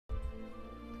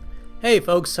Hey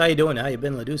folks, how you doing? How you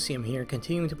been? Laducium here,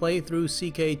 continuing to play through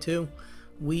CK2.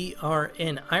 We are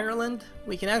in Ireland.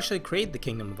 We can actually create the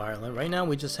Kingdom of Ireland. Right now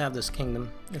we just have this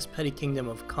kingdom, this petty kingdom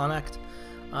of Connacht.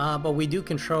 But we do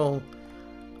control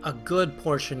a good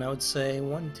portion, I would say.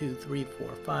 1, 2, 3,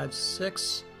 4, 5,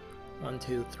 6. 1,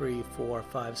 2, 3, 4,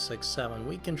 5, 6, 7.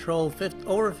 We control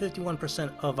over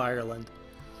 51% of Ireland.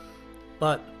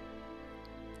 But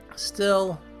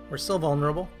still, we're still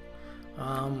vulnerable.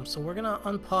 So we're gonna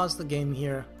unpause the game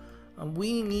here.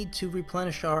 We need to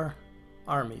replenish our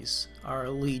armies, our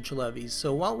liege levies.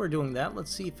 So while we're doing that, let's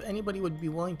see if anybody would be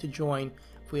willing to join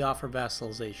if we offer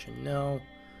vassalization. No,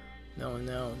 no,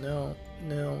 no, no,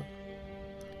 no.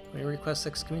 We request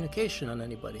excommunication on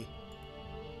anybody.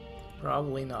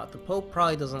 Probably not. The Pope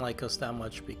probably doesn't like us that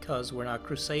much because we're not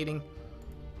crusading.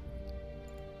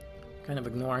 Kind of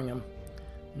ignoring him.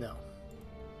 No.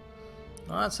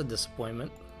 Well, that's a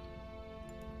disappointment.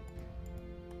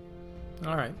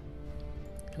 Alright.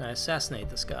 Can I assassinate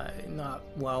this guy? Not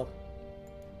well.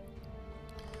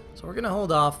 So we're going to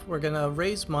hold off. We're going to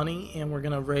raise money and we're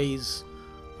going to raise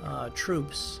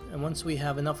troops. And once we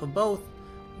have enough of both,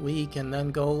 we can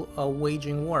then go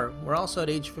waging war. We're also at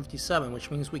age 57, which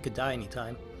means we could die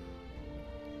anytime.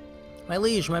 My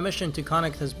liege, my mission to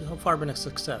Connacht has so far been a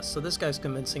success. So this guy's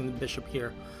convincing the bishop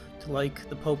here to like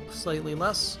the Pope slightly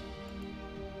less.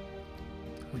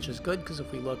 Which is good, because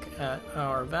if we look at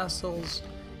our vassals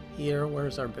here,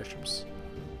 where's our bishops?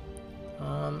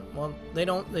 Well,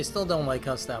 they still don't like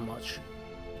us that much.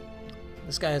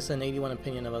 This guy has an 81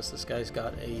 opinion of us, this guy's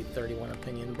got a 31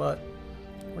 opinion, but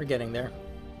we're getting there.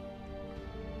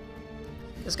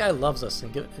 This guy loves us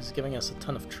and is giving us a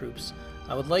ton of troops.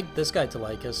 I would like this guy to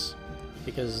like us,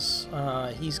 because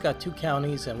he's got 2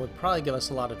 counties and would probably give us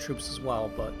a lot of troops as well,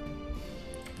 but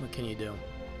what can you do?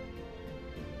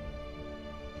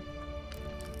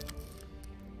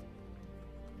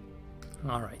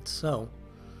 Alright, so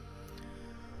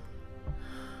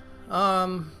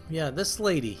yeah, this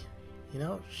lady, you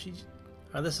know,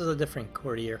 this is a different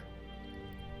courtier.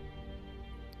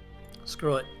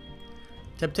 Screw it.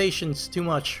 Temptation's too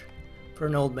much for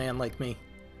an old man like me.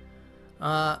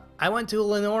 I went to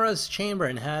Leonora's chamber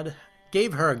and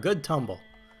gave her a good tumble.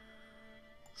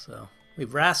 So,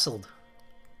 we've wrestled.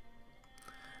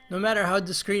 No matter how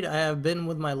discreet I have been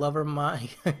with my lover,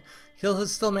 he'll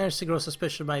still manage to grow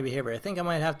suspicious of my behavior. I think I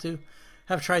might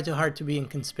have tried too hard to be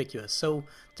inconspicuous. So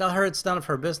tell her it's none of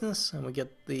her business, and we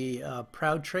get the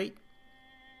proud trait.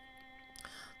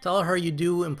 Tell her you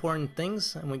do important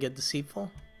things, and we get deceitful.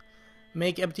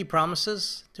 Make empty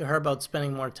promises to her about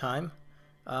spending more time.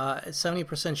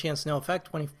 70% chance no effect,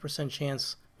 20%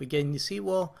 chance we get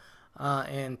deceitful,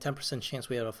 and 10% chance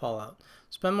we have a fallout.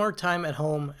 Spend more time at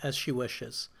home as she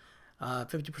wishes.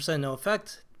 50% no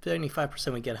effect,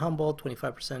 75% we get humble,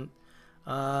 25%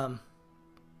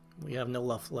 we have no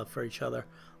love left for each other.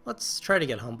 Let's try to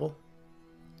get humble.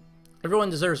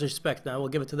 Everyone deserves respect, and I will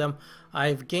give it to them.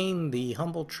 I've gained the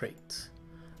humble trait.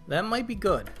 That might be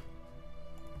good.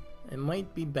 It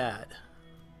might be bad.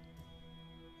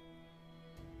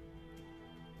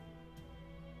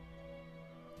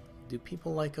 Do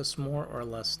people like us more or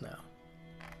less now?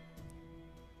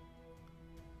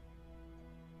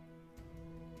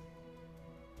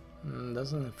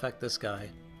 Doesn't affect this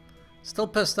guy. Still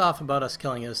pissed off about us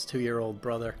killing his 2-year-old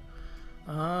brother.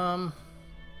 Both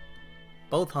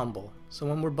humble. So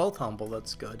when we're both humble,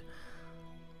 that's good.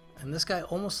 And this guy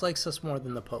almost likes us more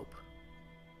than the Pope.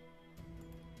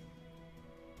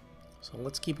 So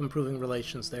let's keep improving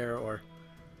relations there, or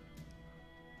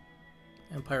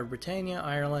Empire of Britannia,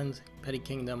 Ireland, Petty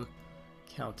Kingdom,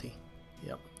 County.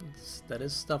 Yep, that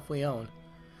is stuff we own.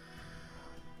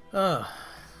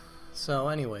 So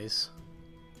anyways,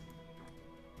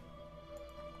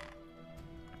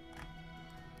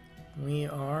 we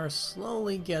are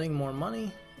slowly getting more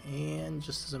money, and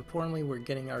just as importantly, we're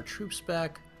getting our troops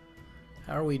back.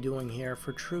 How are we doing here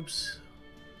for troops?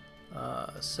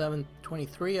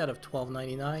 723 out of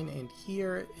 1299, and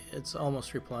here it's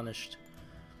almost replenished.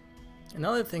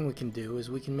 Another thing we can do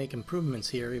is we can make improvements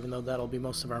here, even though that'll be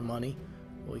most of our money.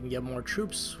 We can get more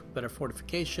troops, better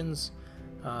fortifications,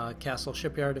 castle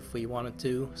shipyard if we wanted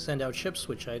to send out ships,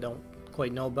 which I don't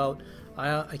quite know about.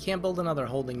 I can't build another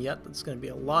holding yet. That's going to be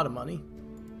a lot of money,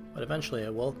 but eventually I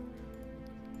will.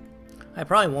 I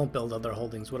probably won't build other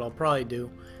holdings. What I'll probably do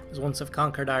is once I've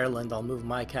conquered Ireland, I'll move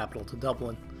my capital to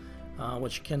Dublin,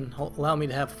 which can allow me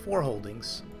to have 4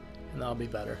 holdings, and that'll be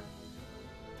better.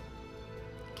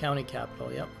 County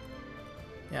capital, yep.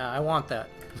 Yeah, I want that.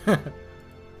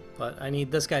 But I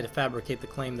need this guy to fabricate the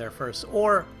claim there first.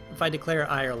 Or if I declare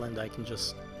Ireland, I can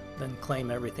just then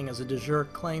claim everything as a de jure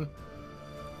claim.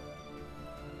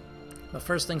 But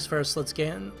first things first, let's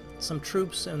get some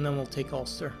troops and then we'll take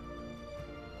Ulster.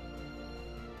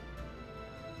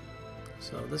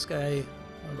 So this guy,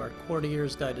 one of our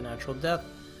courtiers, died a natural death.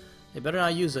 They better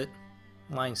not use it.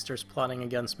 Leinster's plotting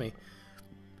against me.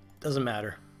 Doesn't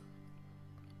matter.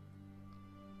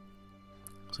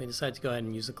 So he decided to go ahead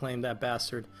and use the claim, that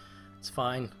bastard. It's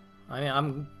fine. I mean,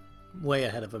 I'm way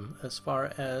ahead of him as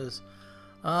far as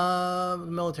the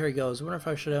military goes. I wonder if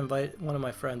I should invite one of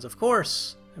my friends. Of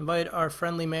course! Invite our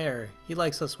friendly mayor. He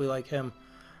likes us, we like him.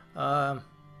 No,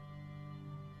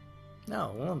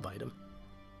 we'll invite him.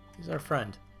 He's our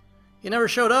friend. He never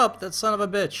showed up, that son of a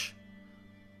bitch.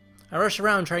 I rushed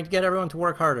around trying to get everyone to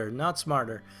work harder, not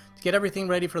smarter, to get everything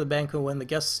ready for the banquet when the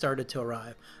guests started to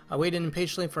arrive. I waited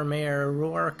impatiently for Mayor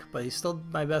Rourke, but he still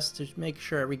did my best to make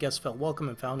sure every guest felt welcome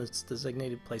and found its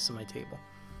designated place at my table.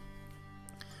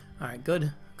 Alright,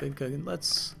 good.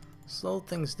 Let's slow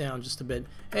things down just a bit.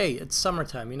 Hey, it's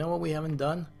summertime. You know what we haven't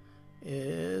done?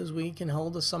 Is we can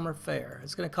hold a summer fair.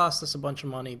 It's going to cost us a bunch of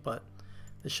money, but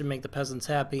this should make the peasants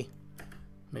happy.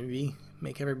 Maybe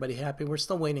make everybody happy. We're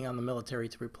still waiting on the military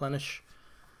to replenish.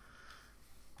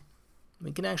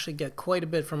 We can actually get quite a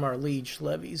bit from our liege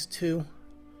levies too.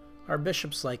 Our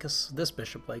bishops like us. This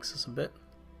bishop likes us a bit.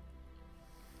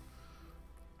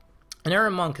 An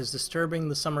errant monk is disturbing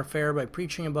the summer fair by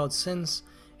preaching about sins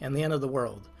and the end of the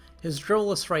world. His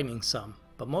drivel is frightening some,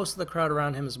 but most of the crowd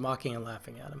around him is mocking and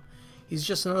laughing at him. He's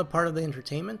just another part of the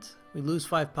entertainment. We lose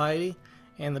 5 piety,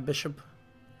 and the bishop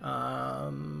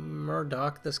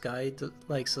Murdoch, this guy,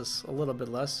 likes us a little bit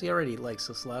less. He already likes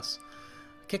us less.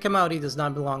 Kick him out, he does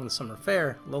not belong in the summer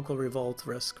fair. Local revolt,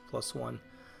 risk plus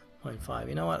 1.5.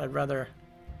 You know what, I'd rather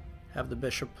have the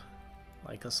bishop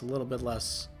like us a little bit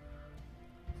less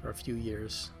for a few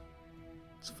years.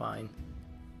 It's fine.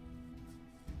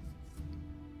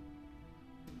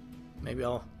 Maybe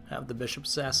I'll have the bishop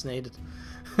assassinated.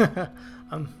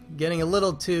 I'm getting a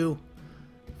little too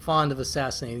fond of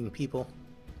assassinating people.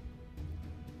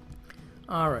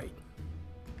 Alright.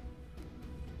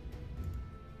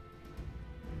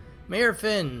 Mayor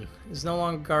Finn is no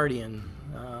longer guardian.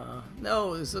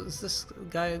 No, is this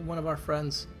guy one of our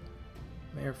friends?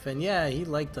 Mayor Finn, yeah, he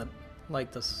liked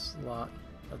us a lot.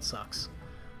 That sucks.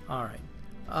 Alright.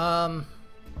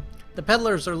 The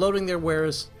peddlers are loading their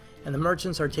wares, and the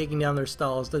merchants are taking down their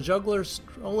stalls. The jugglers,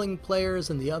 strolling players,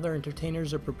 and the other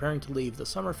entertainers are preparing to leave. The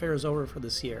summer fair is over for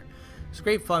this year. It was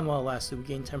great fun while it lasted. We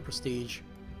gained 10 prestige.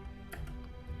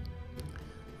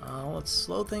 Let's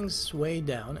slow things way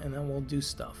down, and then we'll do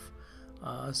stuff.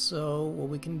 So what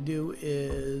we can do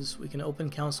is we can open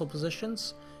council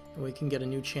positions, and we can get a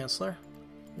new chancellor.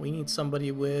 We need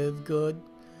somebody with good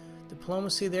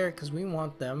diplomacy there, because we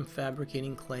want them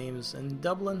fabricating claims in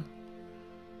Dublin.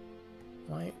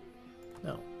 Why?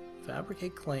 No.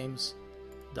 Fabricate claims,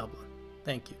 Dublin.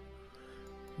 Thank you.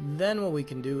 Then what we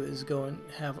can do is go and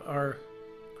have our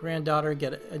granddaughter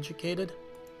get educated.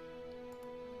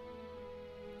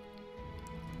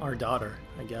 Our daughter,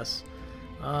 I guess.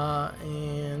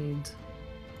 And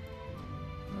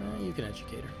you can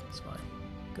educate her. It's fine.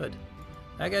 Good.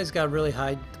 That guy's got really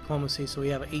high diplomacy, so we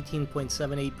have an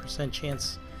 18.78%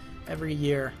 chance every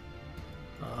year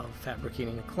of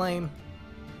fabricating a claim.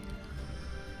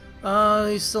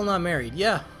 He's still not married.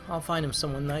 Yeah, I'll find him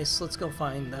someone nice. Let's go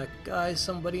find that guy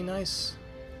somebody nice.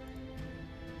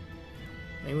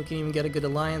 Maybe we can even get a good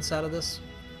alliance out of this.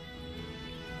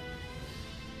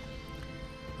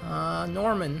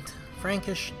 Norman,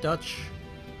 Frankish, Dutch,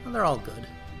 well, they're all good.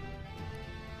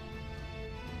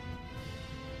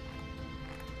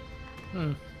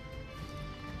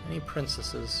 Any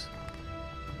princesses?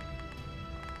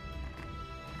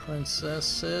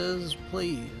 Princesses,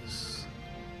 please.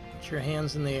 Put your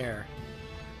hands in the air.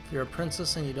 If you're a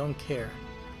princess and you don't care.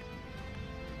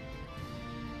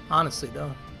 Honestly,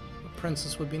 though, a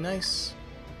princess would be nice.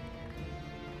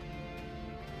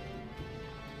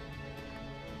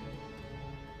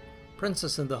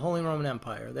 Princess of the Holy Roman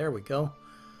Empire. There we go.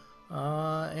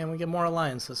 And we get more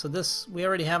alliances. So this, we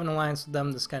already have an alliance with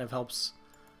them. This kind of helps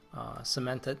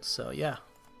cement it. So yeah,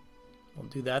 we'll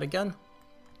do that again.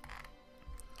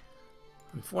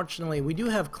 Unfortunately, we do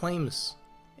have claims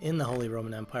in the Holy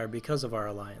Roman Empire because of our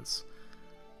alliance.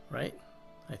 Right?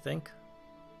 I think.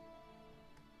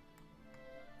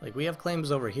 Like, we have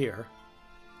claims over here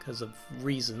because of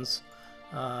reasons.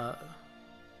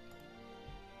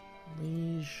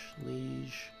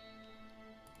 Liege.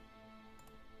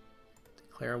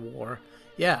 Declare war.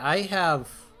 Yeah, I have,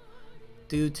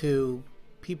 due to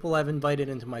people I've invited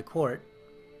into my court,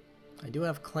 I do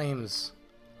have claims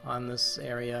on this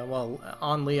area. Well,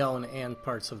 on Leon and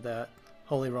parts of that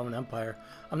Holy Roman Empire.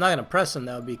 I'm not going to press them.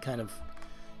 That would be kind of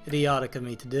idiotic of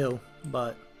me to do,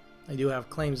 but I do have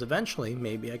claims eventually.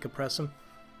 Maybe I could press him.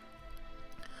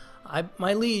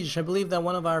 My liege, I believe that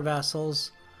one of our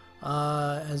vassals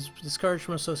has discouraged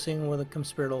from associating with a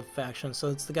conspiratorial faction, so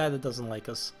it's the guy that doesn't like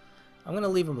us. I'm going to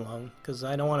leave him alone, because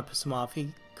I don't want to piss him off.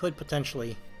 He could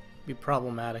potentially be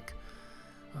problematic.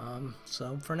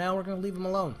 So for now, we're going to leave him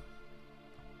alone.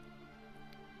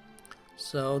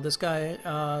 So this guy,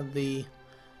 the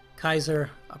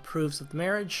Kaiser, approves of the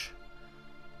marriage.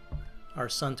 Our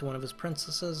son to one of his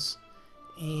princesses.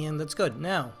 And that's good.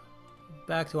 Now,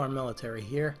 back to our military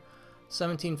here.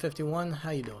 1751, how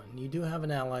you doing? You do have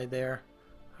an ally there.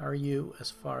 How are you as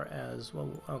far as...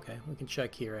 Well, okay, we can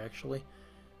check here, actually.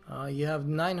 You have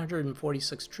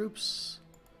 946 troops.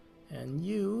 And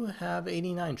you have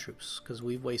 89 troops, because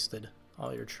we've wasted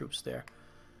all your troops there.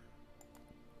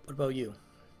 What about you?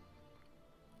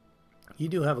 You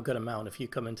do have a good amount if you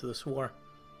come into this war.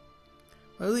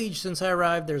 My liege, since I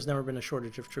arrived, there's never been a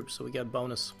shortage of troops, so we get a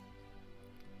bonus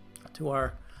to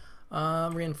our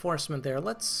reinforcement there.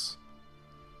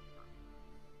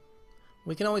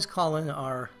 We can always call in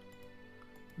our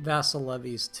vassal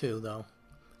levies too, though.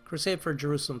 Crusade for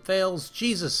Jerusalem fails.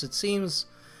 Jesus, it seems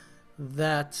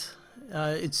that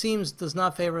does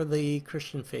not favor the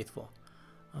Christian faithful.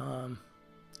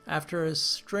 After a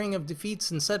string of defeats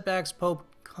and setbacks, Pope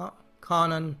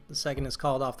Conon II has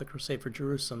called off the Crusade for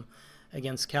Jerusalem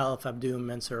against Caliph Abdul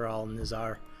Mansur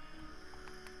al-Nizar.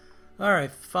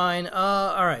 Alright, fine.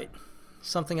 Alright.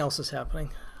 Something else is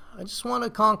happening. I just want to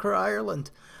conquer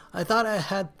Ireland. I thought I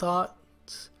had thought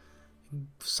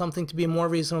something to be a more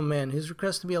reasonable man. His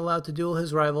request to be allowed to duel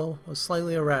his rival was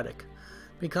slightly erratic.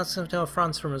 Be accustomed to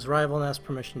affronts from his rival and ask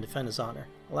permission to defend his honor.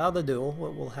 Allow the duel.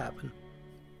 What will happen?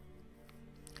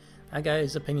 That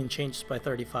guy's opinion changes by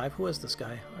 35. Who is this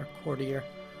guy? Our courtier.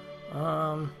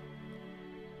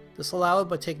 Disallow it,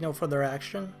 but take no further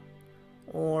action.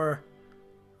 Or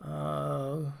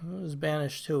who's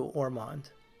banished to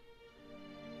Ormond?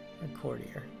 Our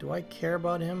courtier. Do I care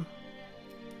about him?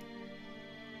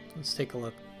 Let's take a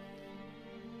look.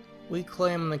 Weak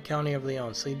claim in the county of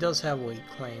Leon, so he does have a weak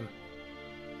claim.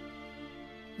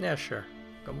 Yeah, sure.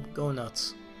 Go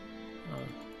nuts.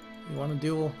 You want to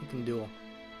duel? You can duel.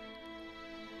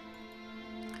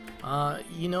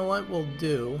 You know what we'll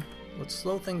do? Let's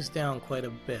slow things down quite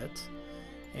a bit.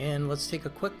 And let's take a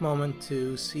quick moment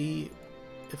to see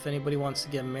if anybody wants to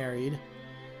get married.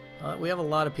 We have a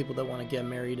lot of people that want to get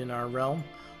married in our realm.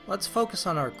 Let's focus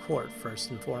on our court first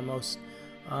and foremost.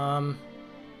 Why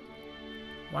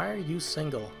are you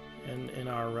single in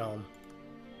our realm?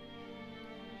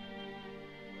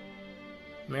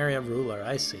 Marry a ruler,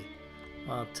 I see.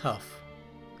 Tough.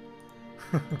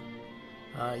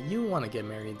 You want to get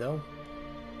married, though.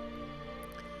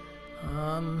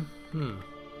 How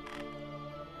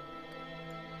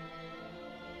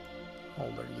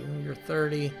old are you? You're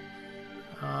 30.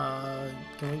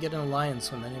 Can we get an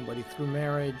alliance with anybody through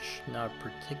marriage? Not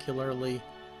particularly.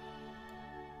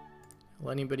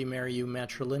 Will anybody marry you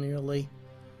matrilineally?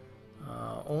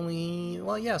 Only...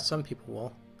 Well, yeah, some people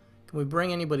will. Can we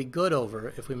bring anybody good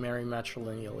over if we marry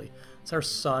matrilineally? It's our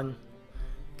son.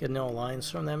 Get no alliance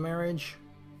from that marriage.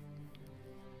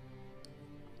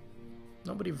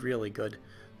 Nobody really good.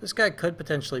 This guy could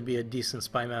potentially be a decent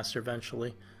spy master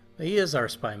eventually. But he is our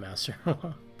spy master.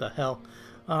 What the hell?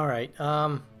 Alright,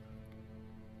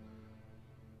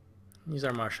 he's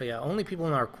our marshal. Yeah, only people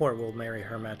in our court will marry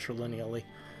her matrilineally.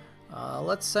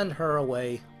 Let's send her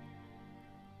away.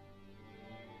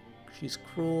 She's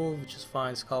cruel, which is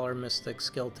fine. Scholar, mystic,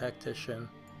 skilled tactician.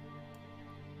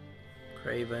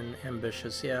 Craven,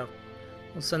 ambitious, yeah.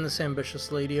 We'll send this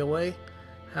ambitious lady away.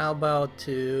 How about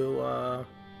to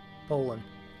Poland?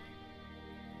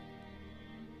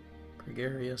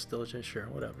 Gregarious, diligent, sure,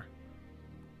 whatever.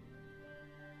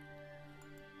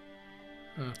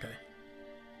 Okay.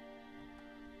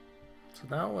 So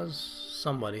that was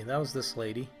somebody. That was this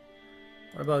lady.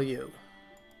 What about you?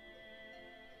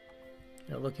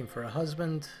 You're looking for a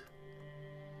husband.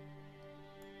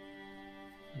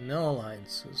 No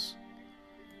alliances.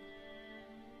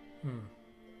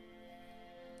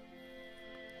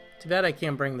 Too bad I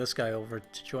can't bring this guy over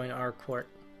to join our court.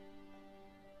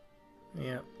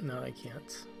 Yeah, no, I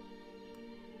can't.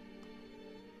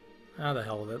 How the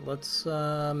hell with it. Let's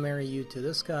marry you to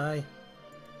this guy.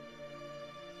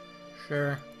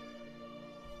 Sure.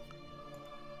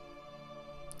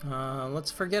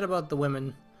 Let's forget about the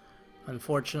women.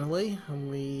 Unfortunately,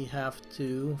 we have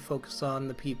to focus on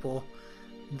the people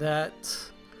that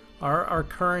are our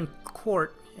current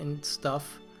court and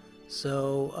stuff.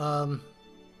 So,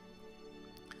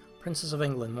 Princess of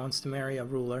England wants to marry a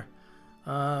ruler.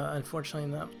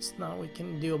 Unfortunately, that's not what we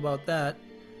can do about that.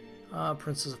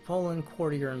 Princess of Poland,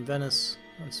 courtier in Venice.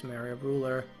 Let's marry a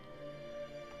ruler.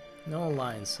 No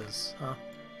alliances, huh?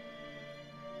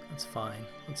 That's fine.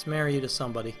 Let's marry you to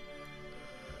somebody.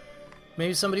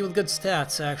 Maybe somebody with good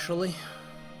stats, actually.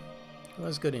 Who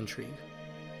has good intrigue?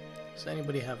 Does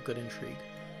anybody have good intrigue?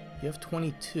 You have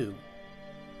 22.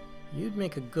 You'd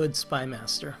make a good spy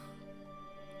master.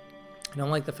 I don't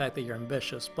like the fact that you're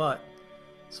ambitious, but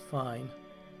it's fine.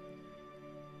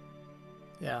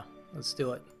 Yeah, let's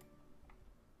do it.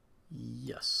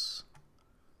 Yes.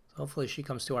 So hopefully she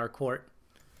comes to our court,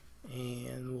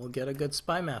 and we'll get a good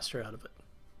spy master out of it.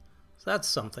 So that's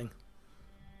something.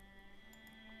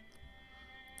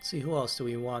 Let's see, who else do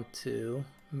we want to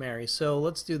marry? So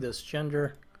let's do this.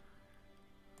 Gender,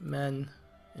 men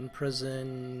in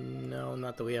prison. No,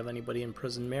 not that we have anybody in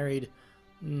prison. Married.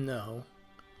 No.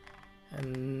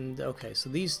 And okay, so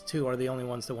these two are the only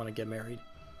ones that want to get married.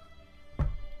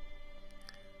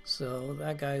 So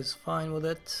that guy's fine with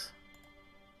it.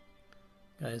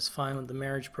 Guy's fine with the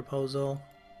marriage proposal.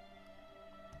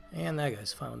 And that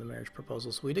guy's fine with the marriage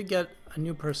proposal. So we did get a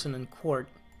new person in court.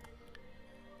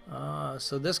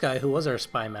 So this guy, who was our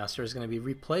spy master, is going to be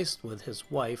replaced with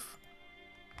his wife.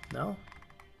 No?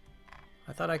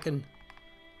 I thought I could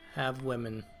have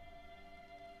women.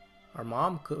 Our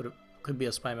mom could be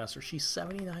a spy master. She's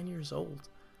 79 years old.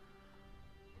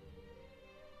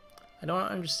 I don't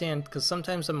understand, because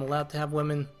sometimes I'm allowed to have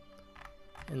women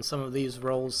in some of these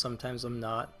roles, sometimes I'm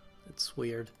not. It's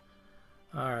weird.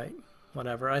 Alright,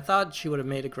 whatever. I thought she would have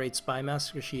made a great spy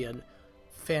master. She had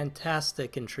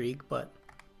fantastic intrigue, but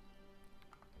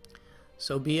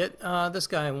so be it. This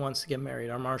guy wants to get married,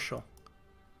 our marshal.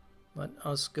 Let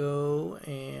us go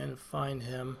and find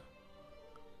him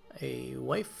a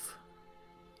wife.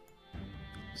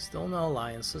 Still no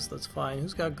alliances, that's fine.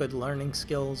 Who's got good learning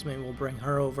skills? Maybe we'll bring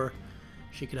her over.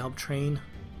 She can help train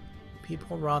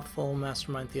people. Wrathful,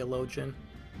 mastermind theologian.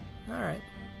 Alright.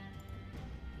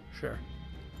 Sure.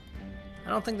 I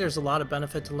don't think there's a lot of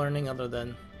benefit to learning other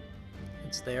than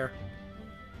it's there.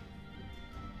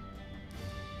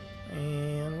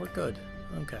 And we're good.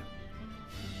 Okay.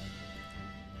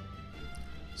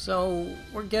 So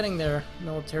we're getting there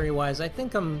military-wise. I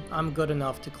think I'm good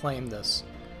enough to claim this.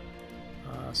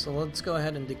 So let's go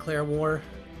ahead and declare war.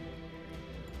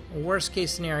 Worst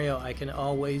case scenario, I can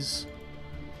always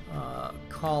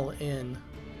call in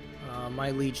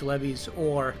my liege levies,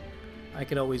 or I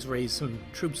could always raise some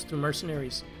troops through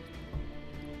mercenaries.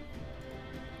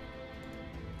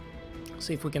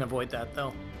 See if we can avoid that,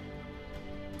 though.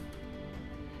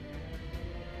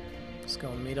 Let's go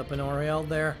and meet up in Oriel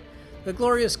there. The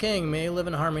glorious king may live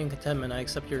in harmony and contentment. I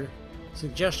accept your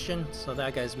suggestion. So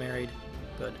that guy's married.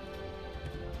 Good.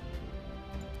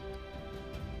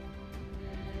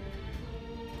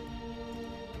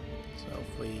 So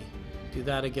if we do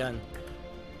that again.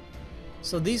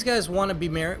 So these guys want to be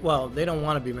married. Well, they don't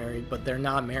want to be married, but they're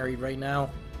not married right now.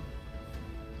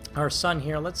 Our son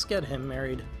here, let's get him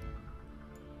married.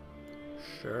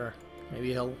 Sure.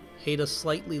 Maybe he'll hate us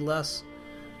slightly less.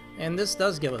 And this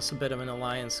does give us a bit of an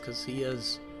alliance because he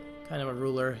is kind of a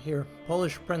ruler here.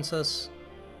 Polish princess.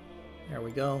 There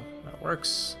we go. That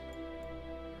works.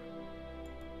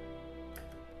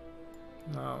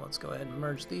 Now let's go ahead and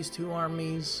merge these two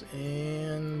armies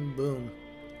and boom.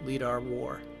 Lead our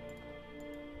war.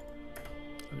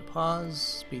 And pause.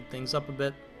 Speed things up a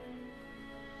bit.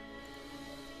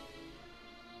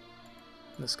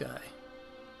 This guy.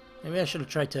 Maybe I should have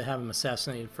tried to have him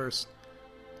assassinated first.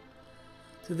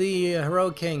 To the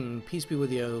heroic king, peace be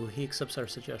with you. He accepts our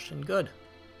suggestion. Good.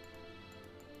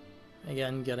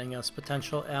 Again, getting us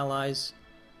potential allies.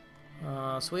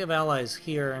 So we have allies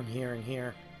here and here and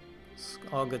here. It's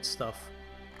all good stuff.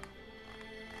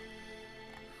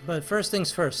 But first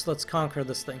things first, let's conquer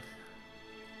this thing.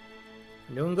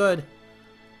 We're doing good.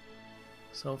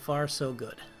 So far, so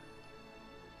good.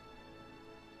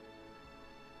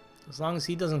 As long as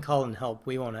he doesn't call in help,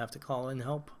 we won't have to call in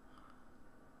help.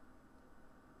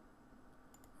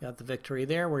 Got the victory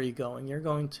there. Where are you going? You're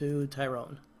going to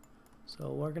Tyrone. So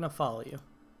we're going to follow you.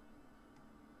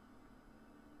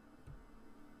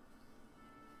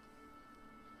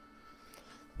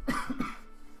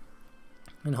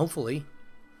 And hopefully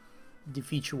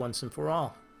defeat you once and for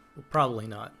all. Well, probably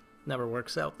not. Never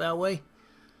works out that way.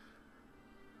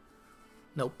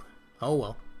 Nope. Oh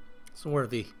well. It's a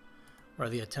worthy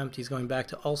attempt. He's going back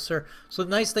to Ulster. So the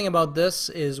nice thing about this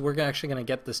is we're actually going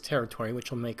to get this territory,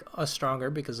 which will make us stronger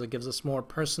because it gives us more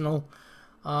personal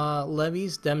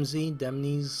levies,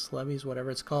 Demnes, levies,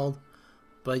 whatever it's called.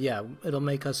 But yeah, it'll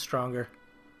make us stronger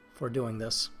for doing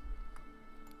this.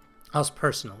 Us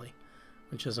personally.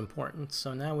 which is important.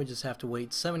 So now we just have to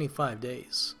wait 75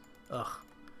 days. Ugh.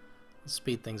 Let's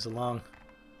speed things along.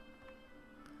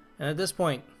 And at this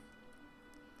point,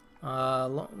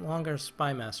 longer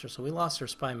spy master. So we lost our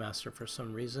spy master for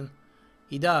some reason.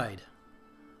 He died.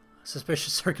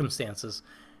 Suspicious circumstances.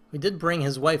 We did bring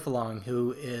his wife along,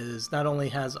 who is not only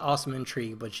has awesome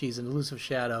intrigue, but she's an elusive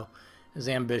shadow, is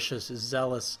ambitious, is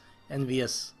zealous,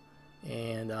 envious,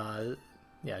 and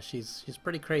yeah, she's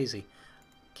pretty crazy.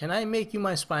 Can I make you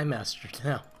my spy master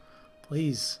now?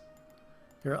 Please.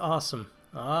 You're awesome.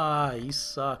 Ah, you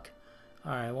suck.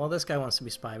 Alright, well this guy wants to be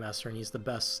spy master, and he's the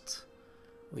best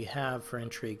we have for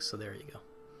intrigue, so there you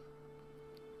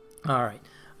go. Alright.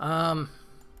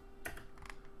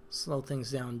 Slow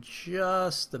things down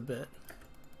just a bit.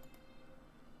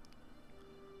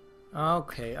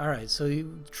 Okay, alright, so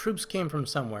troops came from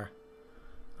somewhere.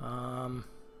 I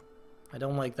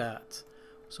don't like that.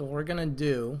 So what we're gonna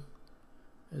do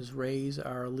is raise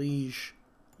our liege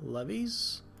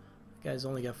levies. You guys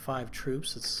only got 5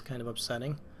 troops, it's kind of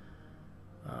upsetting.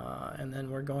 And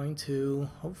then we're going to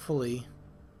hopefully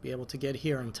be able to get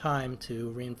here in time to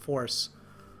reinforce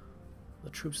the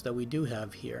troops that we do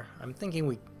have here. I'm thinking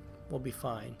we'll be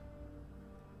fine.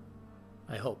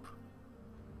 I hope.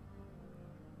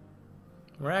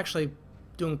 We're actually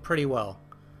doing pretty well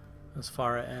as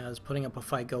far as putting up a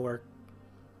fight go. We're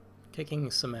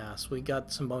kicking some ass. We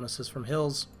got some bonuses from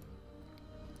hills.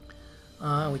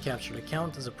 We captured a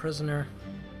count as a prisoner.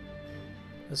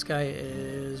 This guy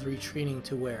is retreating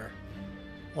to where?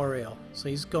 Oriel. So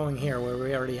he's going here where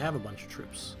we already have a bunch of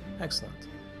troops. Excellent.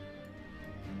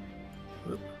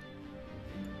 Oop.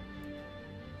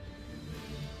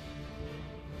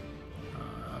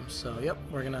 So, yep,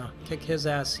 we're gonna kick his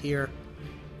ass here.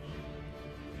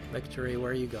 Victory,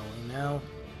 where are you going now?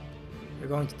 You're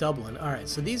going to Dublin. Alright,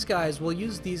 so these guys, we'll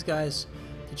use these guys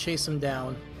to chase them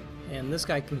down. And this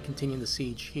guy can continue the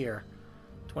siege here.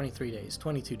 23 days,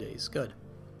 22 days, good.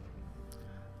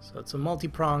 So it's a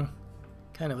multi-prong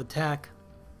kind of attack.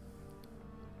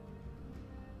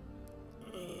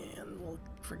 And we'll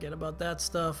forget about that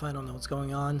stuff. I don't know what's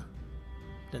going on.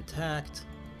 Been attacked.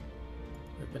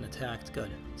 We've been attacked.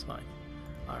 Good. It's fine.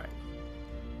 Alright.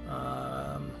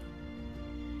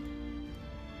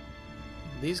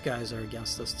 These guys are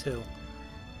against us too.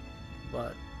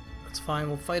 But it's fine.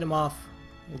 We'll fight them off.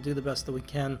 We'll do the best that we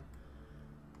can.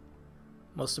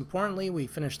 Most importantly, we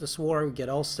finish this war. We get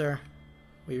Ulster.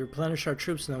 We replenish our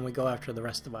troops, and then we go after the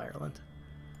rest of Ireland.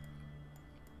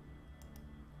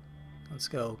 Let's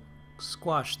go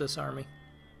squash this army.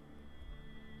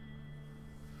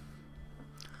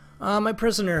 My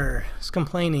prisoner is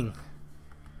complaining.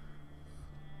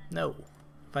 No.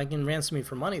 If I can ransom me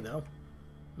for money, though,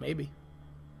 maybe.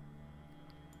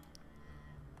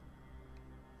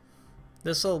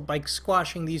 This'll, by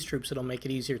squashing these troops, it'll make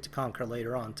it easier to conquer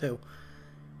later on, too.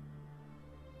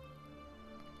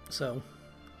 So,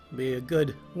 be a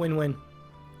good win-win.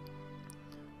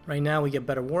 Right now, we get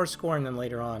better war score, and then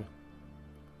later on,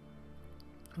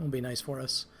 it'll be nice for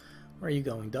us. Where are you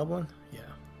going? Dublin? Yeah.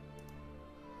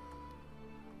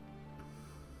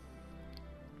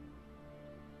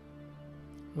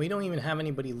 We don't even have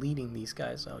anybody leading these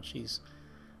guys out. Jeez.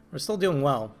 We're still doing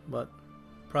well, but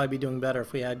probably be doing better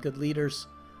if we had good leaders.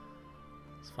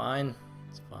 It's fine.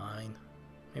 It's fine.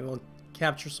 Maybe we'll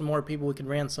capture some more people we can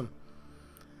ransom.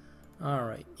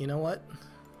 Alright, you know what?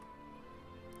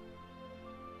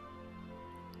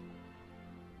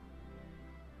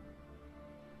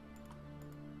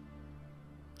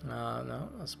 No,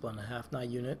 a split and a half, not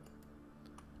unit.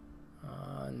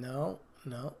 No,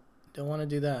 don't want to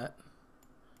do that. What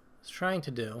I was trying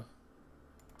to do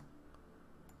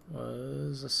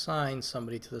was assign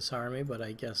somebody to this army, but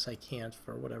I guess I can't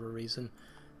for whatever reason.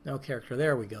 No character.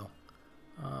 There we go.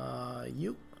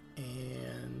 You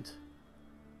and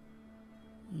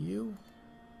you.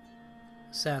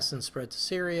 Assassins spread to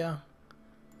Syria.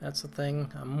 That's the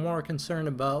thing. I'm more concerned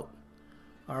about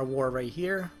our war right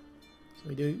here. So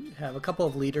we do have a couple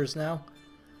of leaders now.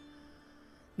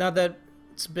 Not that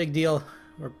it's a big deal.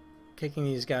 We're kicking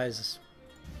these guys'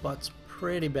 butts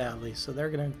pretty badly, so they're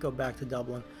going to go back to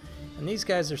Dublin. And these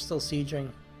guys are still sieging.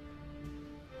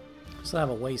 Still have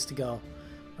a ways to go.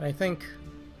 But I think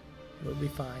we'll be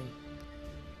fine.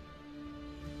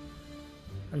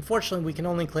 Unfortunately, we can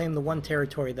only claim the one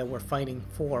territory that we're fighting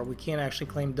for. We can't actually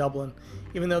claim Dublin,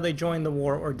 even though they joined the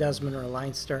war, or Desmond or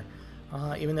Leinster,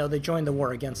 even though they joined the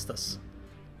war against us.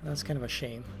 And that's kind of a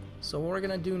shame. So what we're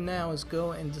going to do now is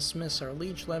go and dismiss our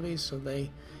liege levies so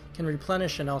they can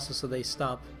replenish, and also so they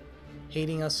stop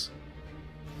hating us.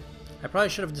 I probably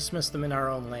should have dismissed them in our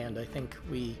own land. I think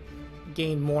we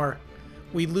gain more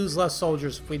We lose less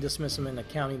soldiers if we dismiss them in a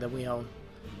county that we own.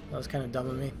 That was kind of dumb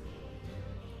of me.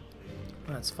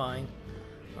 That's fine.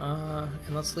 And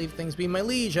let's leave things be. My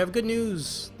liege, I have good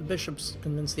news. The bishop's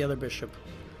convinced the other bishop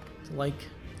to like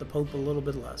the Pope a little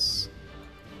bit less.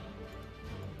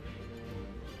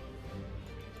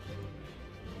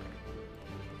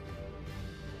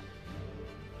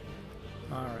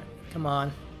 Alright, come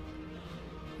on.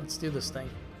 Let's do this thing.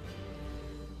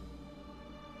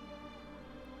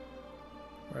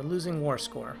 We're losing war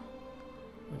score,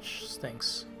 which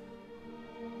stinks.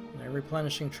 They're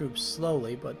replenishing troops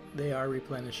slowly, but they are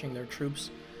replenishing their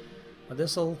troops. But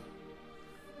this'll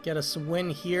get us a win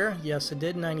here. Yes, it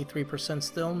did. 93%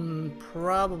 still.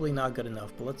 Probably not good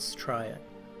enough, but let's try it.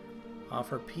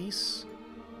 Offer peace.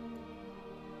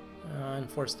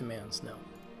 Enforce demands. No.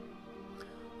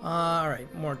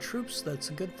 Alright, more troops. That's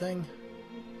a good thing.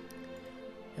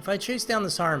 If I chase down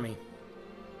this army...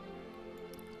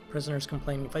 Prisoners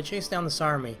complaining. If I chase down this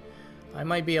army, I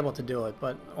might be able to do it,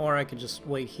 but or I could just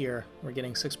wait here. We're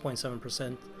getting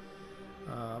 6.7%.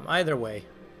 Either way,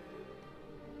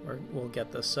 we'll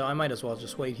get this, so I might as well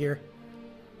just wait here.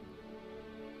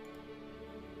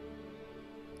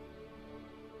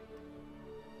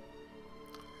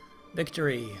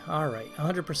 Victory. Alright,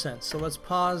 100%. So let's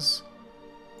pause.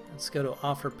 Let's go to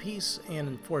offer peace and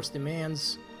enforce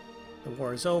demands. The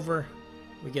war is over.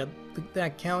 We get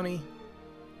that county.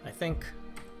 I think.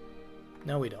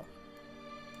 No, we don't.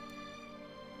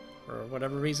 For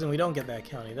whatever reason, we don't get that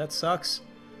county. That sucks.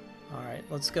 Alright,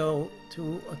 let's go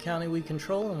to a county we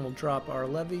control and we'll drop our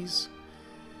levies.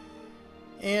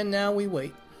 And now we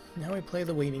wait. Now we play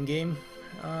the waiting game.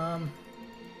 And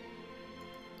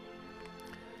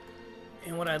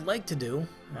what I'd like to do,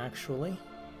 actually,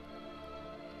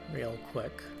 real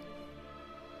quick,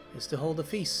 is to hold a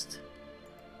feast.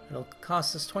 It'll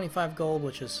cost us 25 gold,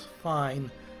 which is fine.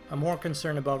 I'm more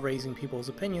concerned about raising people's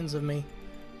opinions of me.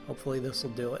 Hopefully this will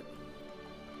do it.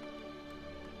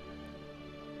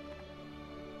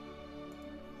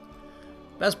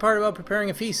 Best part about preparing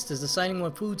a feast is deciding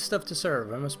what food stuff to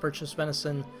serve. I must purchase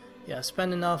venison. Yeah,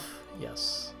 spend enough.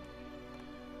 Yes.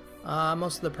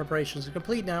 Most of the preparations are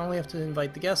complete. Now I only have to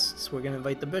invite the guests. We're going to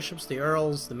invite the bishops, the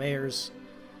earls, the mayors,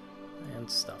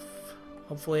 and stuff.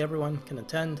 Hopefully everyone can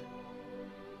attend.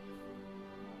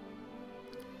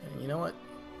 And you know what?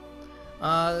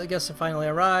 The guests have finally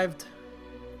arrived.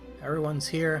 Everyone's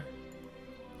here.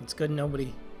 It's good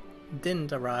nobody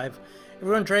didn't arrive.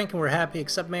 Everyone drank and were happy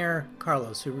except Mayor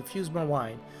Carlos, who refused more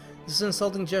wine. This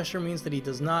insulting gesture means that he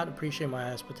does not appreciate my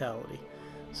hospitality.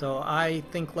 So I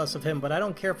think less of him, but I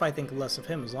don't care if I think less of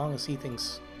him as long as he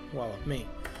thinks well of me.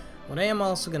 What I am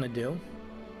also going to do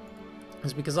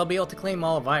is, because I'll be able to claim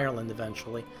all of Ireland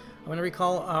eventually, I'm going to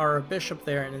recall our bishop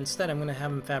there, and instead I'm going to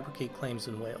have him fabricate claims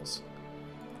in Wales.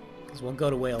 Because we'll go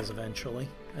to Wales eventually,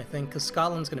 I think, because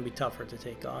Scotland's going to be tougher to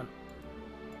take on.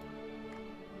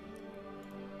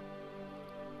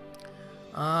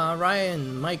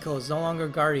 Ryan Michael is no longer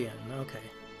guardian.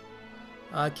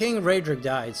 Okay. King Raedric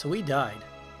died, so we died.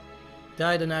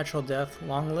 Died a natural death.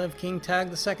 Long live King Tag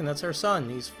II. That's our son.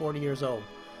 He's 40 years old.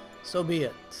 So be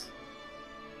it.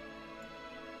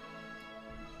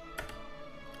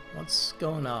 What's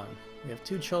going on? We have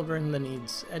two children that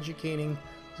needs educating.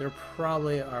 They're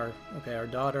probably our... Okay, our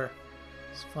daughter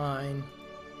is fine.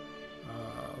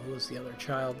 Who was the other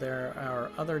child there? Our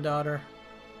other daughter.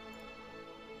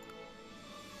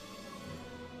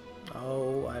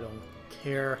 Oh, I don't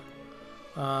care.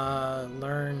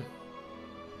 Learn.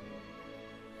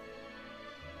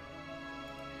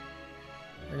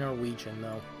 They're Norwegian,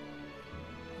 though.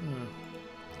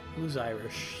 Who's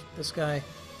Irish? This guy?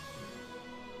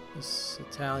 This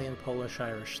Italian, Polish,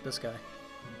 Irish. This guy.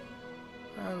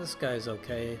 This guy's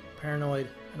okay. Paranoid.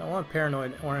 I don't want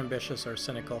paranoid or ambitious or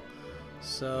cynical.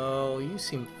 So, you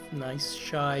seem nice,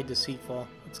 shy, deceitful.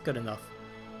 That's good enough.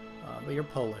 But you're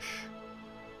Polish.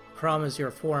 Problem is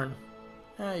you're foreign.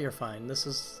 You're fine. This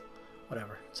is...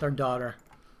 whatever. It's our daughter.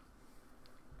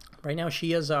 Right now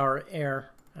she is our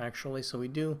heir, actually, so we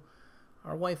do...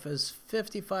 Our wife is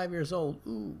 55 years old.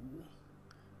 Ooh.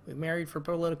 We married for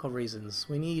political reasons.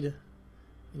 We need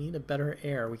a better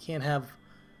heir. We can't have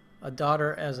a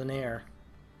daughter as an heir.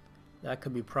 That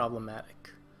could be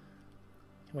problematic.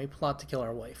 Can we plot to kill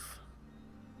our wife?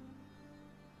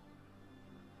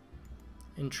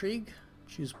 Intrigue.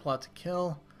 Choose plot to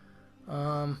kill.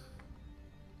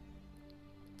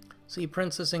 See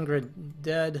Princess Ingrid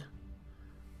dead.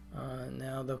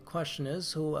 Now the question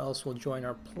is, who else will join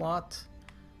our plot?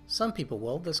 Some people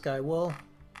will. This guy will.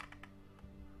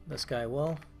 This guy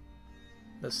will.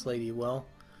 This lady will.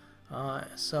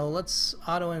 So let's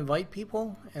auto-invite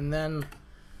people, and then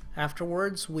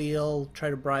Afterwards, we'll try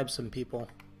to bribe some people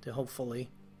to hopefully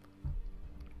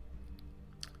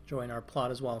join our plot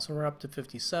as well. So we're up to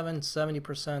 57,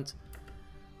 70%.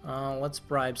 Let's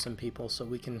bribe some people so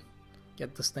we can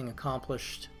get this thing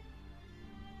accomplished.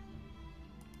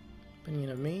 Opinion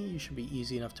of me, you should be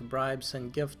easy enough to bribe.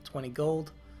 Send gift, 20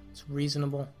 gold. It's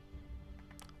reasonable.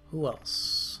 Who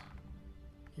else?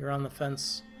 You're on the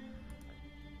fence.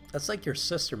 That's like your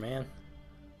sister, man.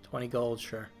 20 gold,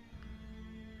 sure.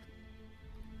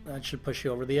 That should push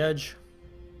you over the edge.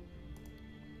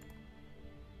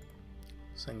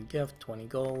 Send gift, 20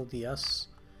 gold, yes.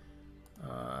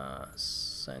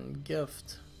 Send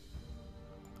gift,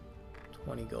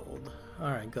 20 gold.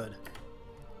 Alright, good.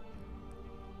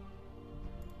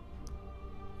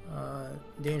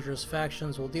 Dangerous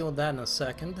factions, we'll deal with that in a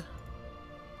second.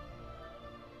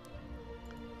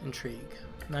 Intrigue,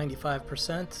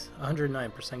 95%,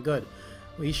 109%, good.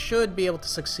 We should be able to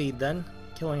succeed then,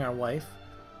 killing our wife.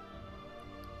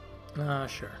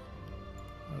 Sure.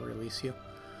 I'll release you.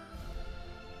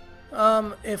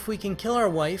 If we can kill our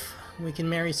wife, we can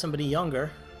marry somebody younger.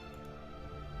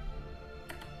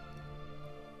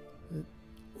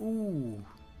 Ooh.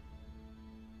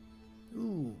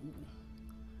 Ooh.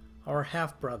 Our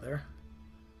half-brother.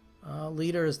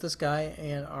 Leader is this guy,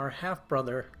 and our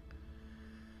half-brother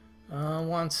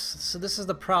wants... So this is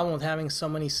the problem with having so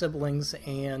many siblings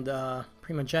and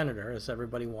primogenitor, as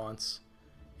everybody wants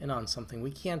in on something.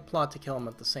 We can't plot to kill him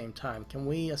at the same time. Can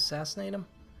we assassinate him?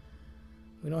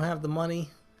 We don't have the money,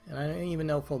 and I don't even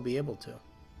know if we'll be able to.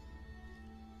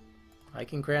 I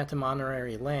can grant him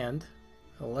honorary land.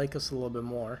 He'll like us a little bit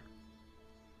more.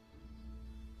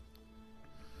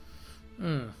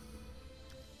 No.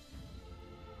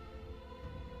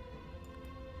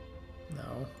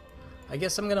 I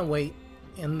guess I'm gonna wait,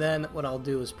 and then what I'll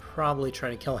do is probably try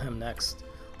to kill him next.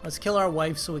 Let's kill our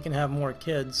wife so we can have more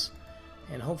kids,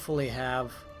 and hopefully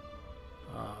have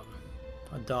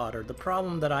a daughter. The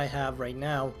problem that I have right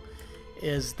now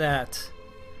is that,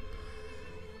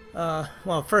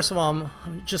 well, first of all,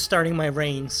 I'm just starting my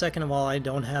reign. Second of all, I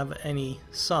don't have any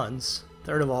sons.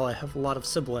 Third of all, I have a lot of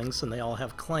siblings, and they all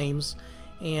have claims.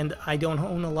 And I don't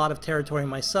own a lot of territory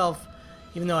myself,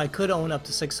 even though I could own up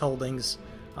to 6 holdings.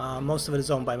 Most of it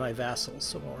is owned by my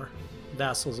vassals, or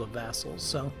vassals of vassals.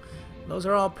 So those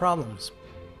are all problems.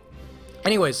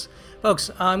 Anyways,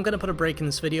 folks, I'm going to put a break in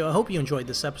this video. I hope you enjoyed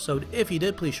this episode. If you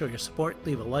did, please show your support,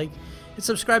 leave a like, and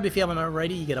subscribe if you haven't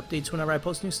already. You get updates whenever I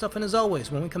post new stuff, and as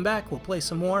always, when we come back, we'll play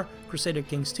some more Crusader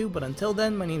Kings 2. But until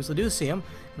then, my name is Leducium,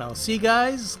 and I'll see you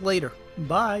guys later.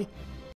 Bye!